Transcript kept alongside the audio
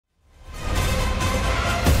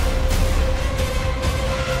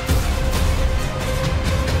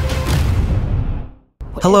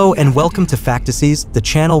Hello and welcome to Factasies, the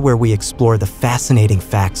channel where we explore the fascinating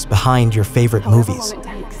facts behind your favorite movies.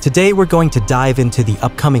 Today we're going to dive into the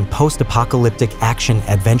upcoming post-apocalyptic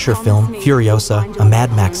action-adventure film, Furiosa, a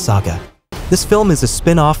Mad Max Saga. This film is a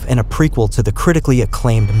spin-off and a prequel to the critically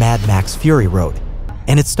acclaimed Mad Max Fury Road,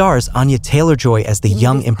 and it stars Anya Taylor-Joy as the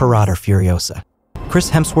young Imperator Furiosa,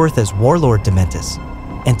 Chris Hemsworth as Warlord Dementus,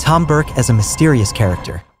 and Tom Burke as a mysterious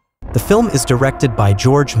character. The film is directed by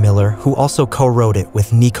George Miller, who also co-wrote it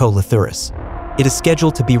with Nico Lathuris. It is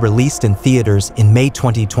scheduled to be released in theaters in May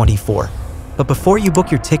 2024. But before you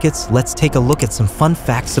book your tickets, let's take a look at some fun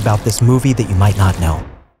facts about this movie that you might not know.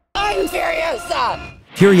 I'm Furiosa!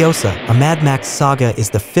 Furiosa, a Mad Max Saga is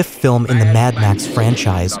the fifth film in the Mad Max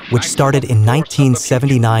franchise, which started in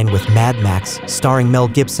 1979 with Mad Max, starring Mel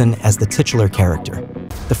Gibson as the titular character.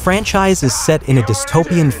 The franchise is set in a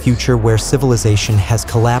dystopian future where civilization has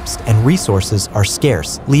collapsed and resources are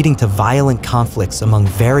scarce, leading to violent conflicts among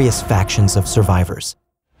various factions of survivors.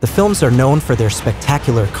 The films are known for their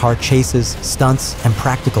spectacular car chases, stunts, and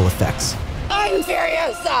practical effects. I'm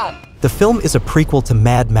Furiosa! The film is a prequel to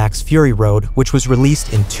Mad Max Fury Road, which was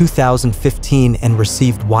released in 2015 and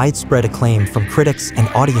received widespread acclaim from critics and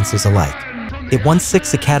audiences alike. It won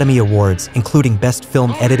 6 Academy Awards, including Best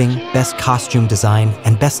Film Editing, Best Costume Design,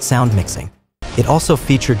 and Best Sound Mixing. It also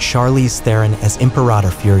featured Charlize Theron as Imperator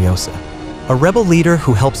Furiosa, a rebel leader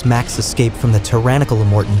who helps Max escape from the tyrannical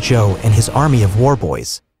Immortan Joe and his army of war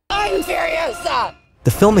boys. I'm Furiosa!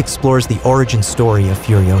 The film explores the origin story of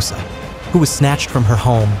Furiosa, who was snatched from her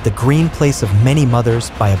home, the green place of many mothers,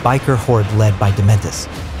 by a biker horde led by Dementus.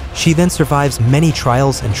 She then survives many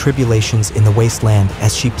trials and tribulations in the Wasteland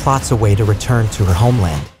as she plots a way to return to her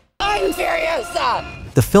homeland. I'm Furiosa!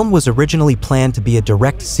 The film was originally planned to be a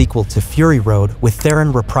direct sequel to Fury Road, with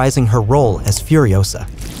Theron reprising her role as Furiosa.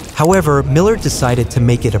 However, Miller decided to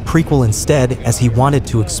make it a prequel instead, as he wanted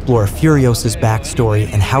to explore Furiosa's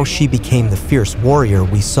backstory and how she became the fierce warrior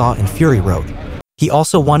we saw in Fury Road. He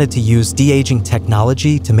also wanted to use de-aging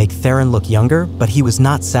technology to make Theron look younger, but he was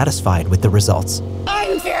not satisfied with the results.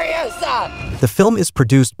 I'm Furiosa! The film is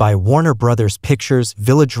produced by Warner Brothers Pictures,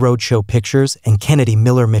 Village Roadshow Pictures, and Kennedy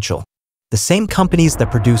Miller Mitchell, the same companies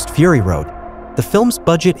that produced Fury Road. The film's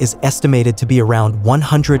budget is estimated to be around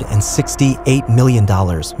 $168 million,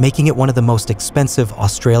 making it one of the most expensive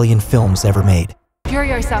Australian films ever made.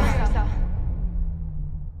 Furiosa,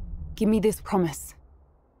 give me this promise.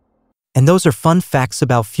 And those are fun facts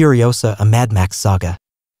about Furiosa, a Mad Max Saga.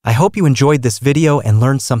 I hope you enjoyed this video and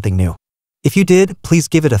learned something new. If you did, please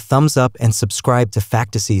give it a thumbs up and subscribe to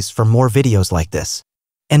Factasies for more videos like this.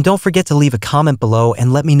 And don't forget to leave a comment below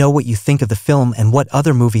and let me know what you think of the film and what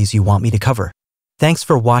other movies you want me to cover. Thanks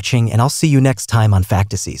for watching, and I'll see you next time on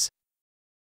Factasies.